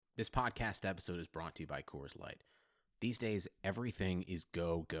This podcast episode is brought to you by Coors Light. These days, everything is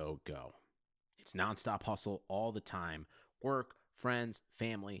go, go, go. It's nonstop hustle all the time. Work, friends,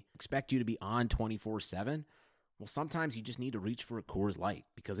 family expect you to be on 24/7. Well, sometimes you just need to reach for a Coors Light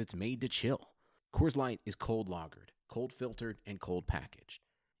because it's made to chill. Coors Light is cold lagered, cold filtered, and cold packaged.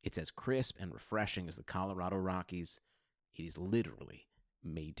 It's as crisp and refreshing as the Colorado Rockies. It is literally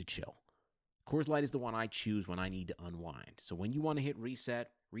made to chill. Coors Light is the one I choose when I need to unwind. So when you want to hit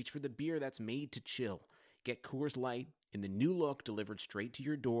reset, reach for the beer that's made to chill. Get Coors Light in the new look delivered straight to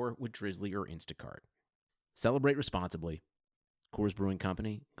your door with Drizzly or Instacart. Celebrate responsibly. Coors Brewing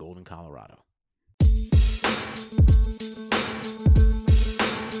Company, Golden, Colorado.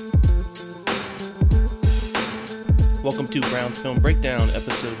 Welcome to Browns Film Breakdown,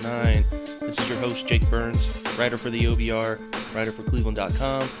 Episode 9. This is your host, Jake Burns, writer for the OBR, writer for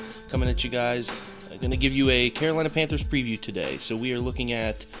Cleveland.com, coming at you guys. I'm going to give you a Carolina Panthers preview today. So we are looking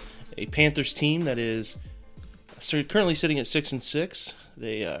at a Panthers team that is currently sitting at 6-6.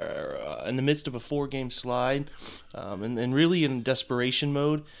 They are in the midst of a 4-game slide, and really in desperation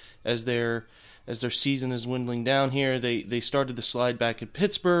mode as their season is dwindling down here. They started the slide back in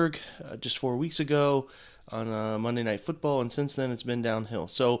Pittsburgh just 4 weeks ago on Monday Night Football, and since then it's been downhill.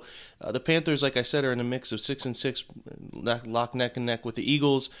 So the Panthers, like I said, are in a mix of 6-6, locked neck and neck with the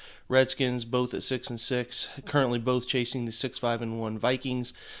Eagles, Redskins, both at 6-6, currently both chasing the 6-5-1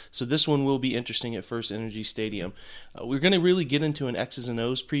 Vikings. So this one will be interesting at First Energy Stadium. We're going to really get into an X's and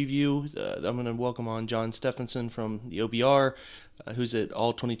O's preview. I'm going to welcome on John Stephenson from the OBR, who's at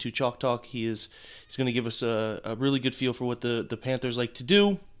All 22 Chalk Talk. He's going to give us a really good feel for what the Panthers like to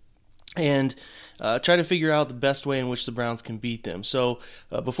do, and try to figure out the best way in which the Browns can beat them. So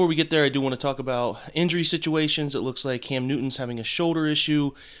before we get there, I do want to talk about injury situations. It looks like Cam Newton's having a shoulder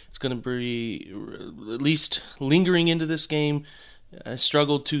issue. It's going to be at least lingering into this game.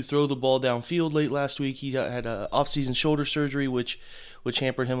 Struggled to throw the ball downfield late last week. He had an off-season shoulder surgery, which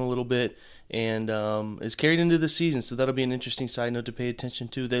hampered him a little bit, and is carried into the season. So that'll be an interesting side note to pay attention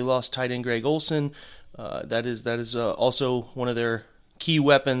to. They lost tight end Greg Olsen. That is also one of their key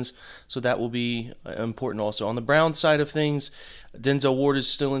weapons, so that will be important also. On the Browns side of things, Denzel Ward is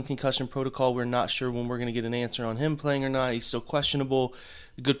still in concussion protocol. We're not sure when we're going to get an answer on him playing or not. He's still questionable.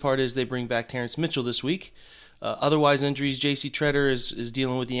 The good part is they bring back Terrence Mitchell this week. Otherwise, injuries, J.C. Treader is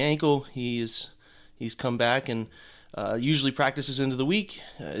dealing with the ankle. He's come back and usually practices into the week,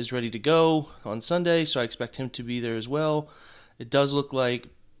 is ready to go on Sunday, so I expect him to be there as well. It does look like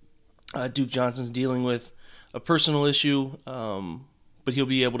Duke Johnson's dealing with a personal issue, but he'll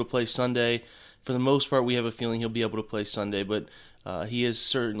be able to play Sunday. For the most part, we have a feeling he'll be able to play Sunday, but he is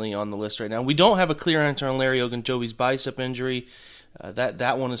certainly on the list right now. We don't have a clear answer on Larry Ogunjobi's bicep injury.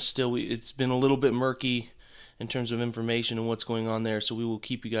 That one is still, it's been a little bit murky in terms of information and what's going on there, so we will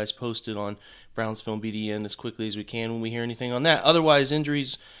keep you guys posted on Browns Film BDN as quickly as we can when we hear anything on that. Otherwise,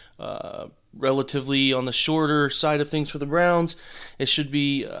 injuries relatively on the shorter side of things for the Browns. It should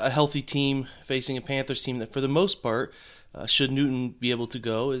be a healthy team facing a Panthers team that, for the most part, should Newton be able to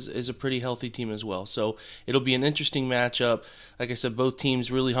go, is a pretty healthy team as well. So it'll be an interesting matchup. Like I said, both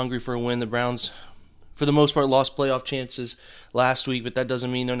teams really hungry for a win. The Browns, for the most part, lost playoff chances last week, but that doesn't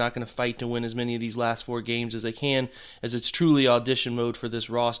mean they're not going to fight to win as many of these last 4 games as they can, as it's truly audition mode for this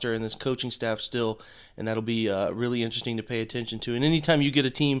roster and this coaching staff still, and that'll be really interesting to pay attention to. And anytime you get a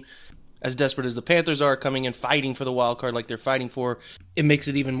team as desperate as the Panthers are, coming in fighting for the wild card like they're fighting for, it makes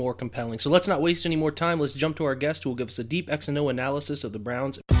it even more compelling. So let's not waste any more time. Let's jump to our guest who will give us a deep X&O analysis of the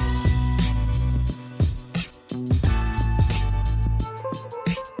Browns.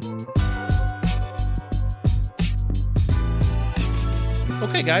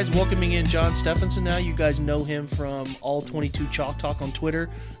 Okay, guys, welcoming in John Stephenson now. You guys know him from All 22 Chalk Talk on Twitter.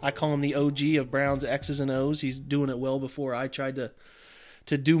 I call him the OG of Browns X's and O's. He's doing it well before I tried to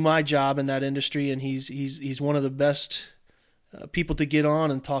do my job in that industry, and he's one of the best people to get on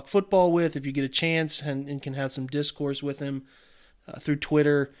and talk football with if you get a chance, and can have some discourse with him through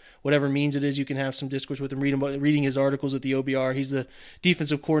Twitter, whatever means it is. You can have some discourse with him, reading his articles at the OBR. He's the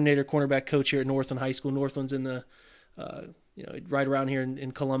defensive coordinator, cornerback coach here at Northland High School. Northland's in the right around here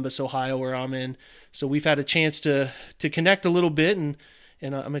in Columbus, Ohio, where I'm in. So we've had a chance to connect a little bit, and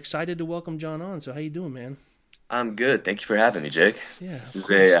I'm excited to welcome John on. So how you doing, man? I'm good. Thank you for having me, Jake. Yeah, this is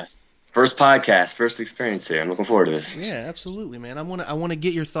a first podcast, first experience here. I'm looking forward to this. Yeah, absolutely, man. I want to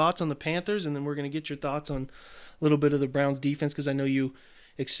get your thoughts on the Panthers, and then we're going to get your thoughts on a little bit of the Browns defense, because I know you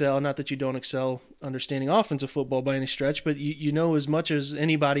excel. Not that you don't excel understanding offensive football by any stretch, but you know as much as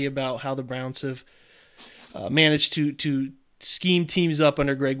anybody about how the Browns have managed to scheme teams up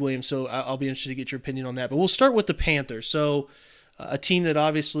under Greg Williams. So I'll be interested to get your opinion on that. But we'll start with the Panthers. So a team that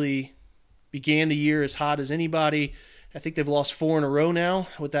obviously began the year as hot as anybody. I think they've lost 4 in a row now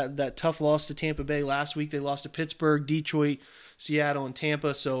with that tough loss to Tampa Bay last week. They lost to Pittsburgh, Detroit, Seattle, and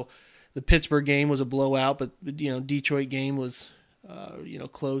Tampa. So the Pittsburgh game was a blowout, but Detroit game was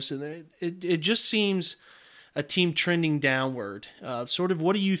close, and it just seems a team trending downward. Sort of,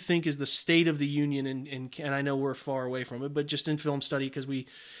 what do you think is the state of the union? And I know we're far away from it, but just in film study, because we,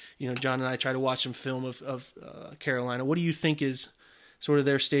 John and I try to watch some film of Carolina. What do you think is sort of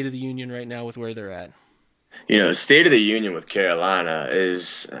their state of the union right now with where they're at? State of the union with Carolina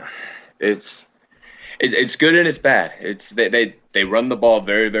is it's good and it's bad. They run the ball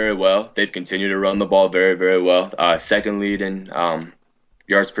very, very well. They've continued to run the ball very, very well. Second lead in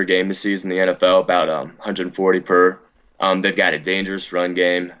yards per game this season in the NFL, about 140 per. They've got a dangerous run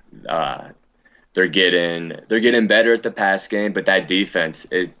game. They're getting better at the pass game, but that defense,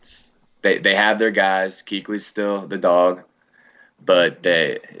 they have their guys. Kuechly's still the dog, but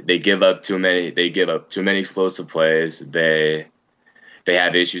they give up too many. They give up too many explosive plays. They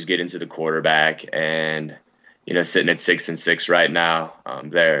have issues getting to the quarterback, and sitting at 6-6 right now,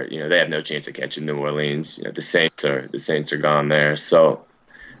 they have no chance of catching New Orleans. The Saints are gone there, so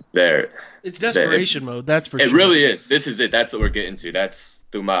it's desperation mode. That's for sure. It really is. This is it. That's what we're getting to. That's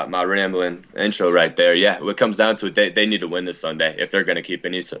through my rambling intro right there. Yeah, what comes down to it, they need to win this Sunday if they're going to keep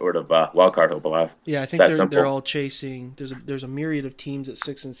any sort of wild card hope alive. Yeah, I think they're all chasing. There's a myriad of teams at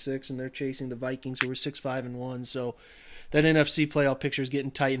 6-6, and they're chasing the Vikings, who were 6-5-1. So that NFC playoff picture is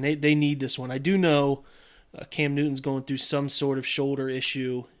getting tight, and they need this one. I do know Cam Newton's going through some sort of shoulder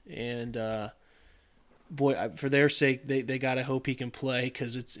issue, and for their sake, they gotta hope he can play,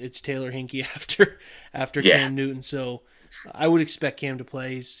 because it's Taylor Hinkie after Cam Newton. So I would expect Cam to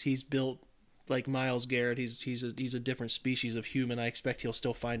play. He's built like Myles Garrett. He's a different species of human. I expect he'll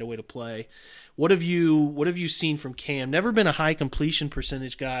still find a way to play. What have you seen from Cam? Never been a high completion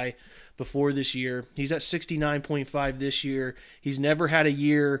percentage guy before this year. He's at 69.5 this year. He's never had a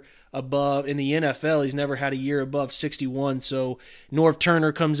year above in the NFL. He's never had a year above 61. So Norv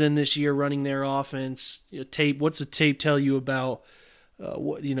Turner comes in this year running their offense. What's the tape tell you about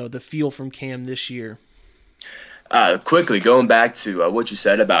the feel from Cam this year? Quickly going back to what you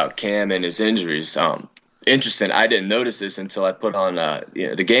said about Cam and his injuries. Interesting. I didn't notice this until I put on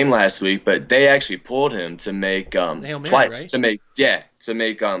the game last week, but they actually pulled him to make Hail Mary, twice, right? to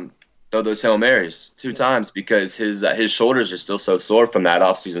make throw those Hail Marys 2 times, because his shoulders are still so sore from that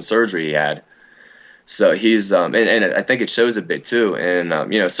offseason surgery he had. So he's and I think it shows a bit too, and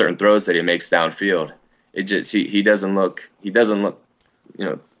certain throws that he makes downfield. It just he doesn't look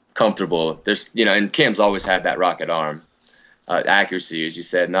comfortable. There's and Cam's always had that rocket arm. Accuracy, as you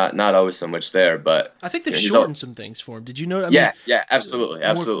said, not always so much there, but I think they've shortened some things for him. Did you know? Absolutely.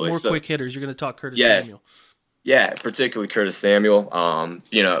 More quick hitters. You're going to talk Curtis Samuel. Yeah, particularly Curtis Samuel.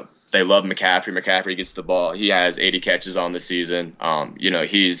 They love McCaffrey. McCaffrey gets the ball. He has 80 catches on the season.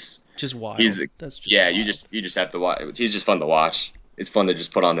 He's just wild. That's just wild. You just have to watch. He's just fun to watch. It's fun to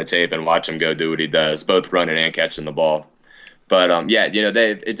just put on the tape and watch him go do what he does, both running and catching the ball. But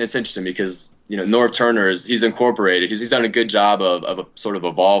it's interesting because Norv Turner he's incorporated. He's done a good job of sort of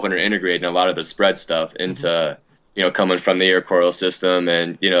evolving or integrating a lot of the spread stuff into coming from the air coil system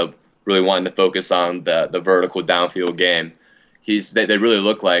and really wanting to focus on the vertical downfield game. They really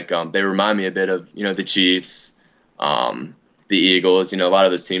look like they remind me a bit of the Chiefs, the Eagles. A lot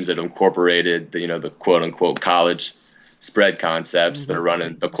of those teams that have incorporated the quote unquote college spread concepts. They're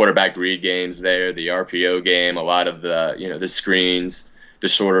running the quarterback read games there, the RPO game, a lot of the screens, the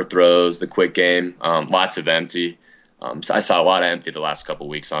shorter throws, the quick game, lots of empty. So I saw a lot of empty the last couple of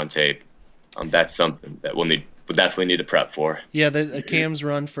weeks on tape. That's something that we'll definitely need to prep for. Yeah, the Cam's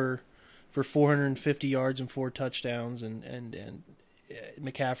run for 450 yards and 4 touchdowns, and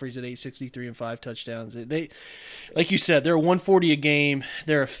McCaffrey's at 863 and 5 touchdowns. They, like you said, they're 140 a game.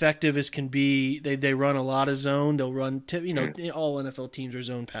 They're effective as can be. They run a lot of zone. They'll run. All NFL teams are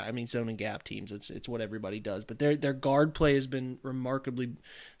zone and gap teams. It's what everybody does. But their guard play has been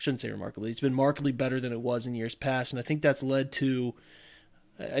shouldn't say remarkably. It's been markedly better than it was in years past, and I think that's led to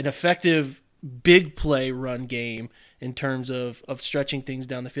an effective big play run game in terms of stretching things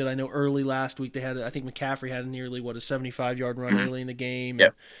down the field. I know early last week I think McCaffrey had nearly a 75-yard run early in the game.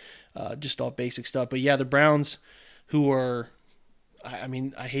 Yep. And, just all basic stuff. But yeah, the Browns, who are,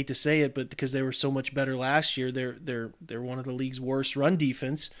 I hate to say it, but because they were so much better last year, they're one of the league's worst run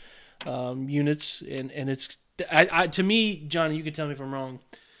defense units, and it's to me, John, you can tell me if I'm wrong.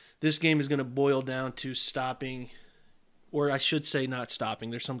 This game is going to boil down to stopping. Or I should say not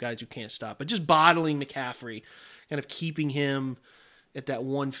stopping. There's some guys who can't stop. But just bottling McCaffrey, kind of keeping him at that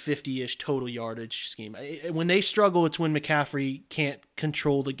 150-ish total yardage scheme. When they struggle, it's when McCaffrey can't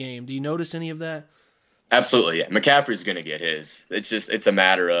control the game. Do you notice any of that? Absolutely, yeah. McCaffrey's going to get his. It's a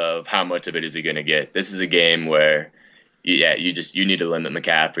matter of how much of it is he going to get. This is a game where, you need to limit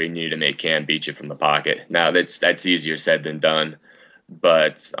McCaffrey. You need to make Cam beat you from the pocket. Now that's easier said than done,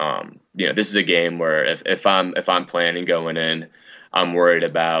 but this is a game where if I'm planning going in, I'm worried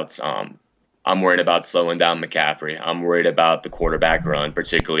about slowing down McCaffrey. I'm worried about the quarterback run,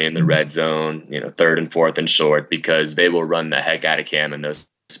 particularly in the red zone, 3rd and 4th and short, because they will run the heck out of Cam in those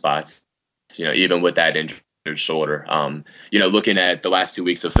spots. Even with that injured shoulder. Looking at the last 2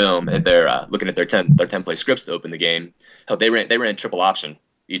 weeks of film, and they're looking at their 10 play scripts to open the game. They ran triple option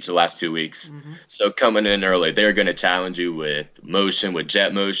each of the last 2 weeks. Mm-hmm. So coming in early, they're going to challenge you with motion, with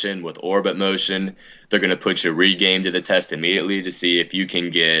jet motion, with orbit motion. They're going to put your read game to the test immediately to see if you can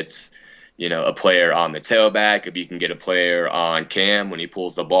get a player on the tailback, if you can get a player on Cam when he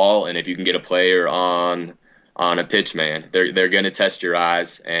pulls the ball, and if you can get a player on a pitch man. They're going to test your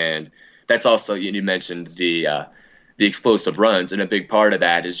eyes, and that's also, you mentioned the explosive runs, and a big part of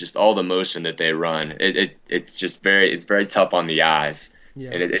that is just all the motion that they run. It's very tough on the eyes,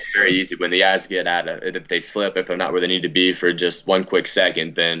 and it's very easy when the eyes get out of it. If they slip, if they're not where they need to be for just one quick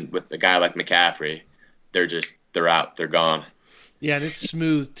second, then with a guy like McCaffrey, they're out, they're gone. Yeah, and it's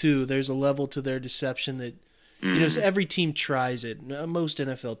smooth too. There's a level to their deception that every team tries it. Most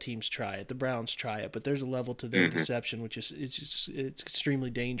NFL teams try it. The Browns try it, but there's a level to their deception, which is it's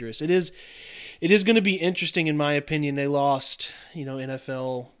extremely dangerous. It is going to be interesting, in my opinion. They lost,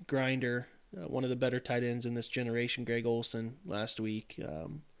 NFL grinder, one of the better tight ends in this generation, Greg Olsen, last week.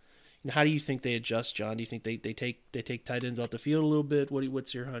 How do you think they adjust, John? Do you think they take tight ends off the field a little bit?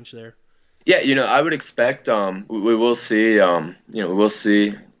 What's your hunch there? Yeah, I would expect we will see we'll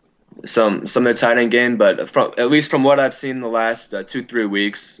see some of the tight end game, but at least from what I've seen the last 2-3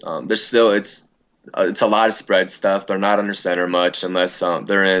 weeks, there's still it's a lot of spread stuff. They're not under center much unless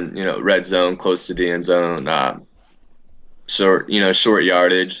they're in red zone, close to the end zone, short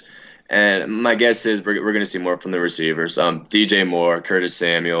yardage. And my guess is we're going to see more from the receivers. DJ Moore, Curtis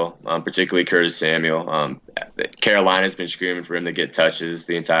Samuel, particularly Curtis Samuel. Carolina's been screaming for him to get touches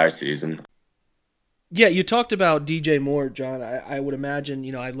the entire season. Yeah, you talked about DJ Moore, John. I would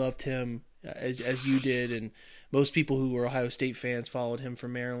imagine, I loved him as you did, and most people who were Ohio State fans followed him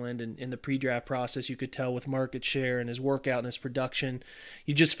from Maryland. And in the pre-draft process, you could tell with market share and his workout and his production,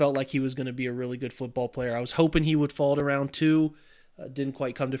 you just felt like he was going to be a really good football player. I was hoping he would fall to round 2. Didn't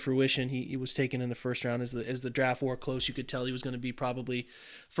quite come to fruition. He was taken in the first round. As the draft wore close, you could tell he was going to be probably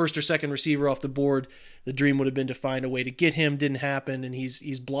first or second receiver off the board. The dream would have been to find a way to get him. Didn't happen, and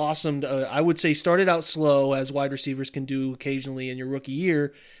he's blossomed. I would say started out slow, as wide receivers can do occasionally in your rookie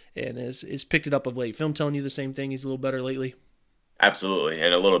year, and is picked it up of late. Film telling you the same thing. He's a little better lately. Absolutely,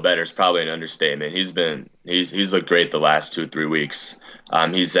 and a little better is probably an understatement. He's looked great the last 2-3 weeks.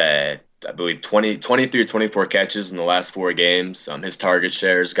 He's at, I believe, 23 or 24 catches in the last 4 games. His target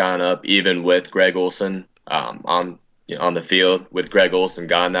share has gone up, even with Greg Olsen on the field. With Greg Olsen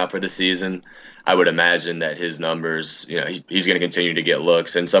gone now for the season, I would imagine that his numbers, he's going to continue to get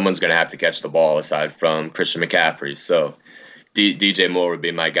looks, and someone's going to have to catch the ball aside from Christian McCaffrey. So DJ Moore would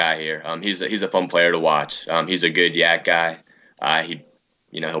be my guy here. He's a fun player to watch. He's a good yak guy.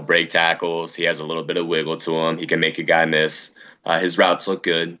 He'll break tackles. He has a little bit of wiggle to him. He can make a guy miss. His routes look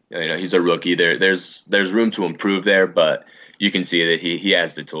good. He's a rookie. There's room to improve there, but you can see that he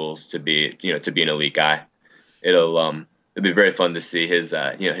has the tools to be an elite guy. It'll be very fun to see his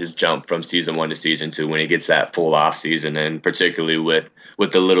jump from season 1 to season 2 when he gets that full off season, and particularly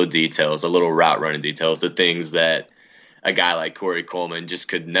with the little details, the little route running details, the things that a guy like Corey Coleman just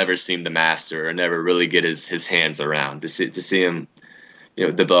could never seem to master or never really get his hands around. To see him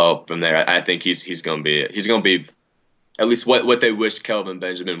develop from there, I think he's going to be at least what they wish Kelvin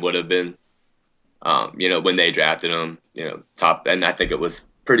Benjamin would have been, when they drafted him, top. And I think it was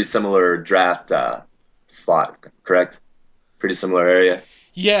pretty similar draft slot, correct? Pretty similar area.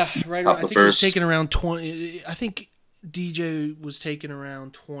 Yeah, right. I think he was taken around 20. I think DJ was taken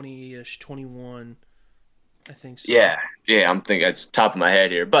around 20-ish, 21. I think so. Yeah. I'm thinking it's top of my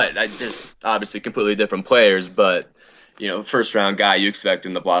head here, but just obviously completely different players, but. First round guy, you expect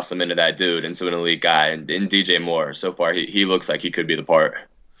him to blossom into that dude, into an elite guy. And in DJ Moore, so far, he looks like he could be the part.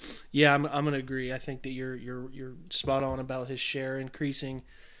 Yeah, I'm gonna agree. I think that you're spot on about his share increasing.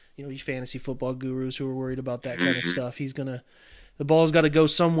 You fantasy football gurus who are worried about that kind of stuff. The ball's got to go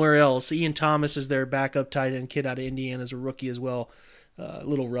somewhere else. Ian Thomas is their backup tight end kid out of Indiana as a rookie as well. A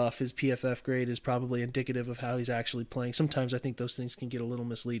little rough. His PFF grade is probably indicative of how he's actually playing. Sometimes I think those things can get a little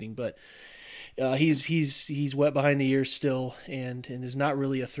misleading, but. he's wet behind the ears still, and is not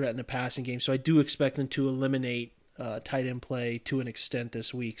really a threat in the passing game. So I do expect them to eliminate tight end play to an extent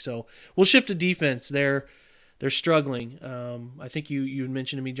this week. So we'll shift to defense. They're struggling. I think you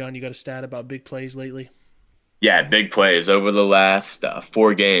mentioned to me, John, you got a stat about big plays lately. Yeah, big plays. Over the last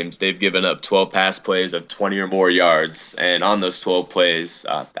 4 games, they've given up 12 pass plays of 20 or more yards, and on those 12 plays,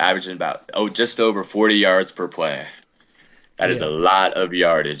 averaging about just over 40 yards per play. That is a lot of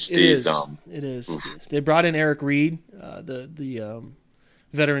yardage. It is. Oof. They brought in Eric Reed, the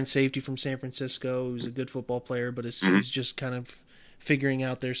veteran safety from San Francisco, who's a good football player, but he's just kind of figuring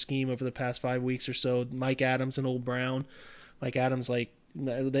out their scheme over the past 5 weeks or so. Mike Adams and Old Brown. Mike Adams,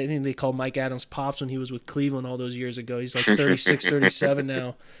 they called Mike Adams Pops when he was with Cleveland all those years ago. He's like 36, 37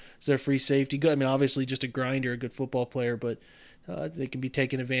 now. Is their free safety good? I mean, obviously just a grinder, a good football player, but they can be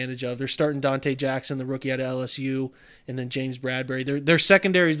taken advantage of. They're starting Dante Jackson, the rookie out of LSU, and then James Bradbury. Their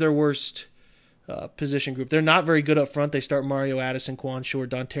secondary is their worst position group. They're not very good up front. They start Mario Addison, Quan Short,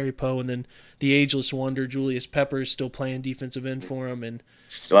 Dontari Poe, and then the ageless wonder Julius Peppers still playing defensive end for him, and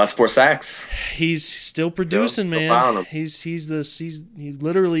still has 4 sacks. He's still producing, man. He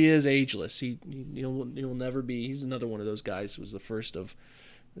literally is ageless. He'll never be. He's another one of those guys who was the first of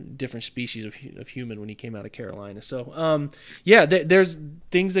different species of human when he came out of Carolina. So there's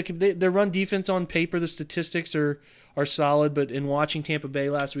things that their run defense on paper, the statistics are solid, but in watching Tampa Bay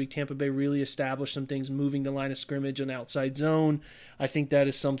last week, Tampa Bay really established some things, moving the line of scrimmage and outside zone. I think that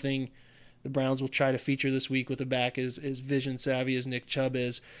is something the Browns will try to feature this week with a back as vision savvy as Nick Chubb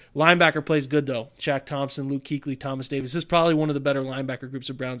is. Linebacker plays good though. Shaq Thompson, Luke Kuechly, Thomas Davis. This is probably one of the better linebacker groups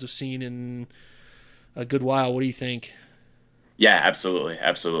the Browns have seen in a good while. What do you think? Yeah, absolutely.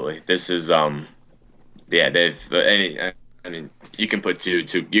 This is you can put you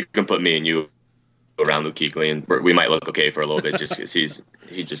can put me and you around Luke Kuechly, and we might look okay for a little bit just because he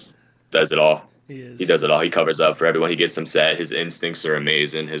just does it all. He does it all. He covers up for everyone. He gets them set. His instincts are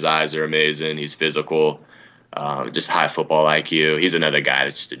amazing. His eyes are amazing. He's physical, just high football IQ. He's another guy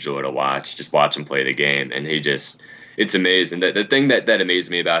that's just a joy to watch. Just watch him play the game, and it's amazing. The thing that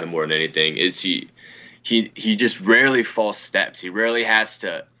amazed me about him more than anything is he just rarely false steps. He rarely has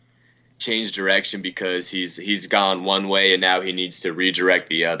to change direction because he's gone one way and now he needs to redirect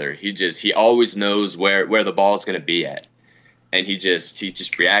the other. He always knows where the ball's going to be at, and he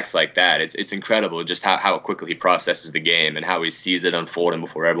just reacts like that. It's incredible just how quickly he processes the game and how he sees it unfolding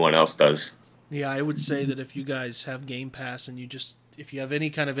before everyone else does. Yeah, I would say that if you guys have Game Pass and if you have any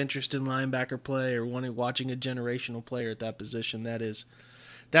kind of interest in linebacker play or watching a generational player at that position, that is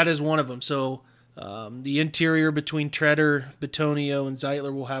one of them. So the interior between Treader, Bitonio, and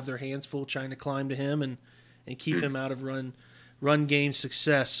Zeitler will have their hands full trying to climb to him and keep him out of run game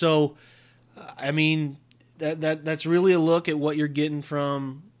success. So, I mean, that's really a look at what you're getting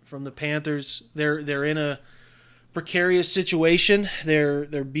from the Panthers. They're in a precarious situation.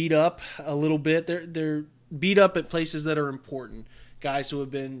 They're beat up a little bit. They're beat up at places that are important. Guys who have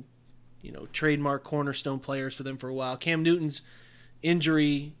been, trademark cornerstone players for them for a while. Cam Newton's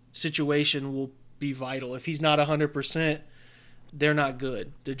injury situation will be vital. If he's not 100%, they're not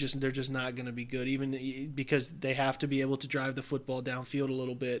good. They're just not going to be good, even because they have to be able to drive the football downfield a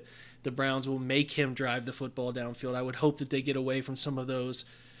little bit. The Browns will make him drive the football downfield. I would hope that they get away from some of those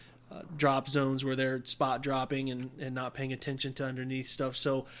drop zones where they're spot dropping and not paying attention to underneath stuff.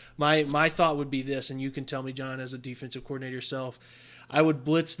 So my thought would be this, and you can tell me, John, as a defensive coordinator yourself, I would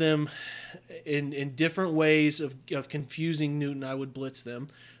blitz them in different ways of confusing Newton. I would blitz them.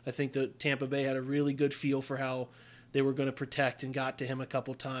 I think that Tampa Bay had a really good feel for how they were going to protect and got to him a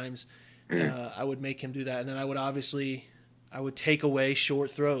couple times. I would make him do that. And then I would take away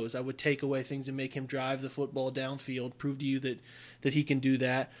short throws. I would take away things and make him drive the football downfield, prove to you that he can do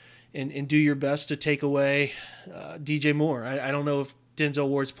that, and do your best to take away DJ Moore. I don't know if Denzel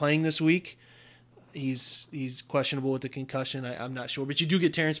Ward's playing this week. He's questionable with the concussion. I'm not sure. But you do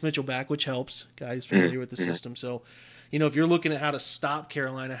get Terrence Mitchell back, which helps. Guys familiar with the system. So, if you're looking at how to stop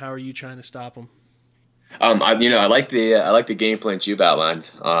Carolina, how are you trying to stop them? I like the game plan you've outlined.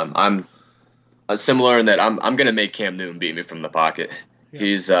 I'm similar in that I'm going to make Cam Newton beat me from the pocket. Yeah.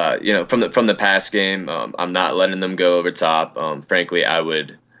 He's from the pass game. I'm not letting them go over top. Frankly, I'm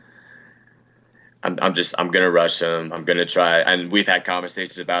going to rush him. I'm going to try, and we've had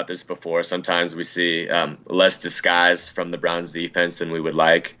conversations about this before. Sometimes we see less disguise from the Browns defense than we would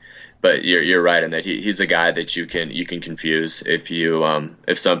like. But you're right in that he's a guy that you can confuse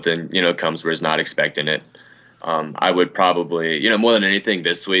if something comes where he's not expecting it. I would probably more than anything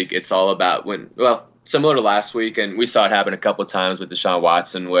this week it's all about similar to last week, and we saw it happen a couple of times with Deshaun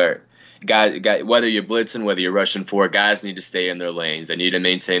Watson where whether you're blitzing, whether you're rushing for, guys need to stay in their lanes. They need to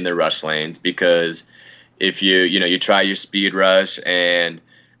maintain their rush lanes, because if you try your speed rush and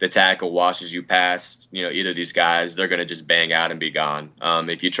the tackle washes you past, either of these guys, they're going to just bang out and be gone.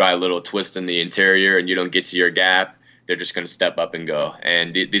 If you try a little twist in the interior and you don't get to your gap, they're just going to step up and go.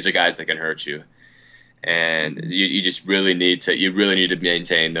 And these are guys that can hurt you. And you just really need to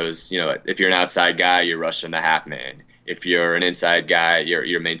maintain those. If you're an outside guy, you're rushing the half man. If you're an inside guy,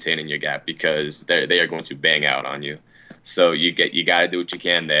 you're maintaining your gap, because they are going to bang out on you. So you got to do what you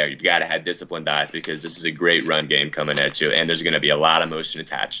can there. You've got to have disciplined eyes, because this is a great run game coming at you, and there's going to be a lot of motion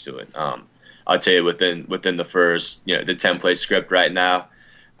attached to it. I'll tell you, within the first, the 10-play script right now,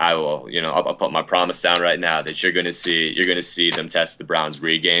 I'll put my promise down right now that you're going to see them test the Browns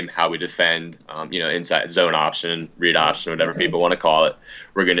read game, how we defend, inside zone option, read option, whatever people want to call it.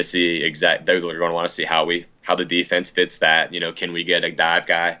 We're going to see they're going to want to see how the defense fits that. Can we get a dive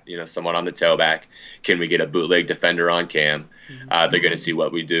guy, someone on the tailback? Can we get a bootleg defender on Cam? They're going to see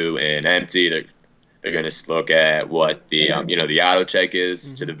what we do in empty. They're going to look at what the auto check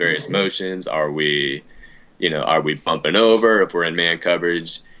is to the various motions. Are we bumping over if we're in man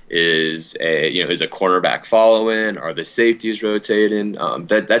coverage? Is a cornerback following? Are the safeties rotating?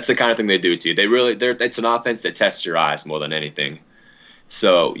 That's the kind of thing they do to you. It's an offense that tests your eyes more than anything.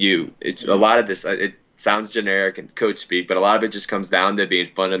 So it's a lot of this. It sounds generic and coach speak, but a lot of it just comes down to being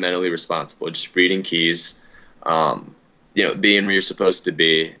fundamentally responsible, just reading keys, being where you're supposed to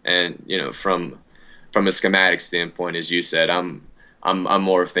be, and from a schematic standpoint, as you said, I'm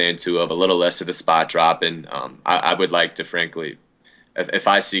more a fan too of a little less of the spot dropping. I would like to, frankly, if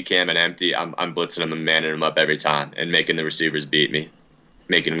I see Cam and empty, I'm blitzing him and manning him up every time and making the receivers beat me,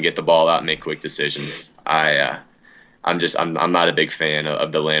 making them get the ball out and make quick decisions. I'm not a big fan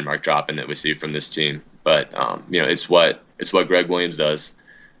of the landmark dropping that we see from this team, but it's what Greg Williams does.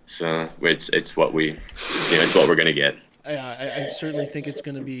 So it's what we're going to get. I certainly think it's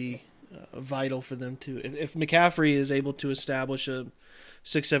going to be vital for them to, if McCaffrey is able to establish a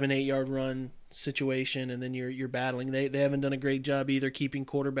 6, 7, 8 yard run situation, and then you're battling. They haven't done a great job either keeping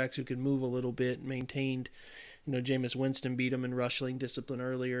quarterbacks who can move a little bit, maintained. Jameis Winston beat them in rushing discipline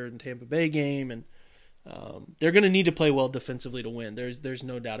earlier in Tampa Bay game, and they're going to need to play well defensively to win. There's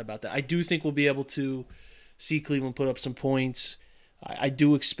no doubt about that. I do think we'll be able to see Cleveland put up some points. I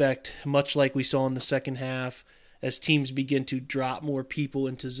do expect, much like we saw in the second half, as teams begin to drop more people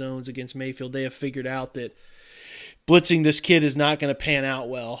into zones against Mayfield, they have figured out that blitzing this kid is not going to pan out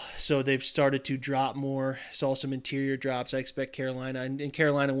well. So they've started to drop more. Saw some interior drops. I expect Carolina. And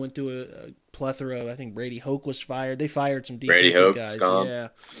Carolina went through a plethora. I think Brady Hoke was fired. They fired some defensive guys. Gone. Yeah.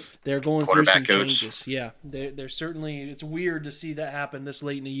 They're going through some changes. Yeah. They're certainly – it's weird to see that happen this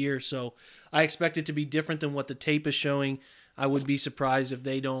late in the year. So I expect it to be different than what the tape is showing. I would be surprised if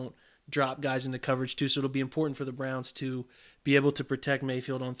they don't drop guys into coverage too. So it'll be important for the Browns to be able to protect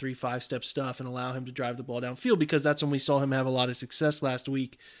Mayfield on 3-5-step stuff and allow him to drive the ball downfield, because that's when we saw him have a lot of success last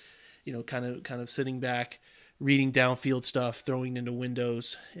week, kind of sitting back, reading downfield stuff, throwing into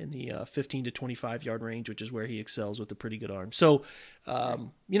windows in the 15 to 25 yard range, which is where he excels with a pretty good arm. So,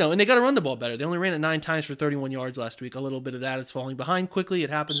 and they got to run the ball better. They only ran it 9 times for 31 yards last week. A little bit of that is falling behind quickly.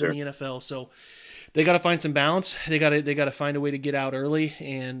 It happens in the NFL. So they got to find some balance. They got to find a way to get out early,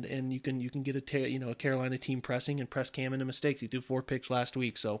 and you can get a Carolina team pressing and press Cam into mistakes. He threw 4 picks last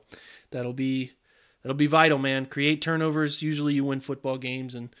week, so that'll be vital, man. Create turnovers. Usually you win football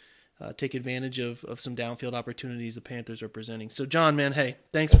games, and take advantage of some downfield opportunities the Panthers are presenting. So John, man, hey,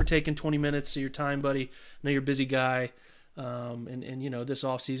 thanks for taking 20 minutes of your time, buddy. I know you're a busy guy. And this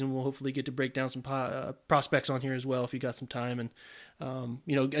offseason we'll hopefully get to break down some prospects on here as well if you got some time. And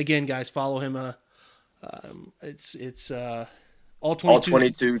again, guys, follow him. It's all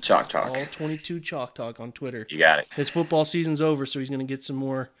 22 Chalk Talk. All 22 Chalk Talk on Twitter. You got it. His football season's over, so he's going to get some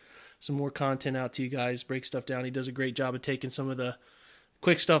more content out to you guys. Break stuff down. He does a great job of taking some of the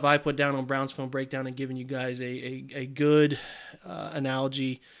quick stuff I put down on Browns Film Breakdown and giving you guys a good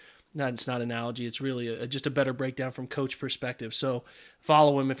analogy. It's not analogy. It's really just a better breakdown from coach perspective. So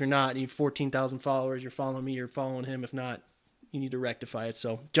follow him if you're not. You have 14,000 followers. You're following me. You're following him. If not, you need to rectify it.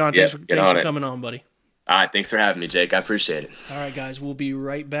 So John, thanks for coming on, buddy. All right, thanks for having me, Jake. I appreciate it. All right, guys, we'll be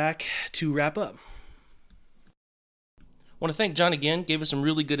right back to wrap up. I want to thank John again. Gave us some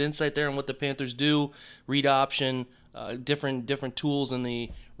really good insight there on what the Panthers do, read option, different tools in the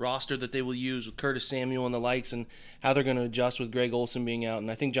roster that they will use with Curtis Samuel and the likes, and how they're going to adjust with Greg Olsen being out.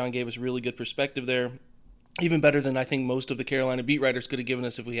 And I think John gave us really good perspective there even better than I think most of the Carolina beat writers could have given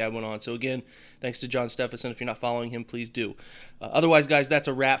us if we had one on. So again, thanks to John Steffensen. If you're not following him, please do. Otherwise, guys, that's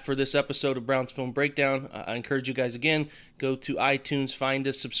a wrap for this episode of Browns Film Breakdown. I encourage you guys, again, go to iTunes, find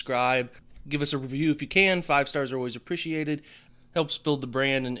us, subscribe, give us a review if you can. 5 stars are always appreciated. Helps build the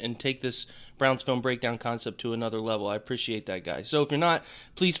brand and take this Browns Film Breakdown concept to another level. I appreciate that, guys. So if you're not,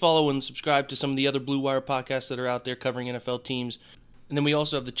 please follow and subscribe to some of the other Blue Wire podcasts that are out there covering NFL teams. And then we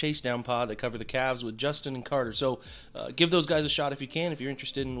also have the Chase Down pod that cover the Cavs with Justin and Carter. So give those guys a shot if you can, if you're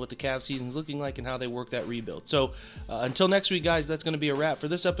interested in what the Cavs season's looking like and how they work that rebuild. So until next week, guys, that's going to be a wrap for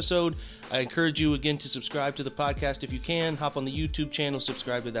this episode. I encourage you, again, to subscribe to the podcast if you can. Hop on the YouTube channel,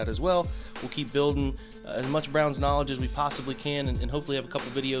 subscribe to that as well. We'll keep building as much Browns knowledge as we possibly can, and hopefully have a couple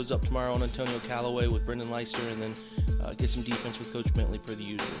videos up tomorrow on Antonio Callaway with Brendan Leister, and then get some defense with Coach Bentley per the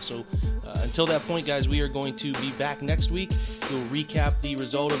usual. So until that point, guys, we are going to be back next week. We'll recap the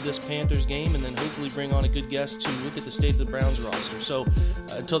result of this Panthers game, and then hopefully bring on a good guest to look at the state of the Browns roster. So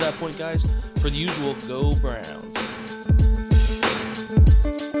until that point, guys, for the usual, go Browns.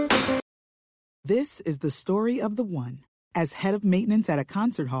 This is the story of the one. As head of maintenance at a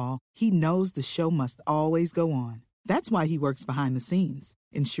concert hall, he knows the show must always go on. That's why he works behind the scenes,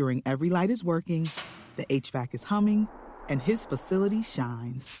 ensuring every light is working, the HVAC is humming, and his facility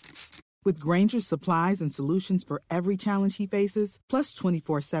shines. With Grainger's supplies and solutions for every challenge he faces, plus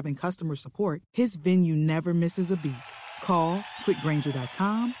 24/7 customer support, his venue never misses a beat. Call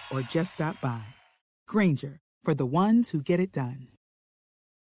quickgrainger.com or just stop by. Grainger, for the ones who get it done.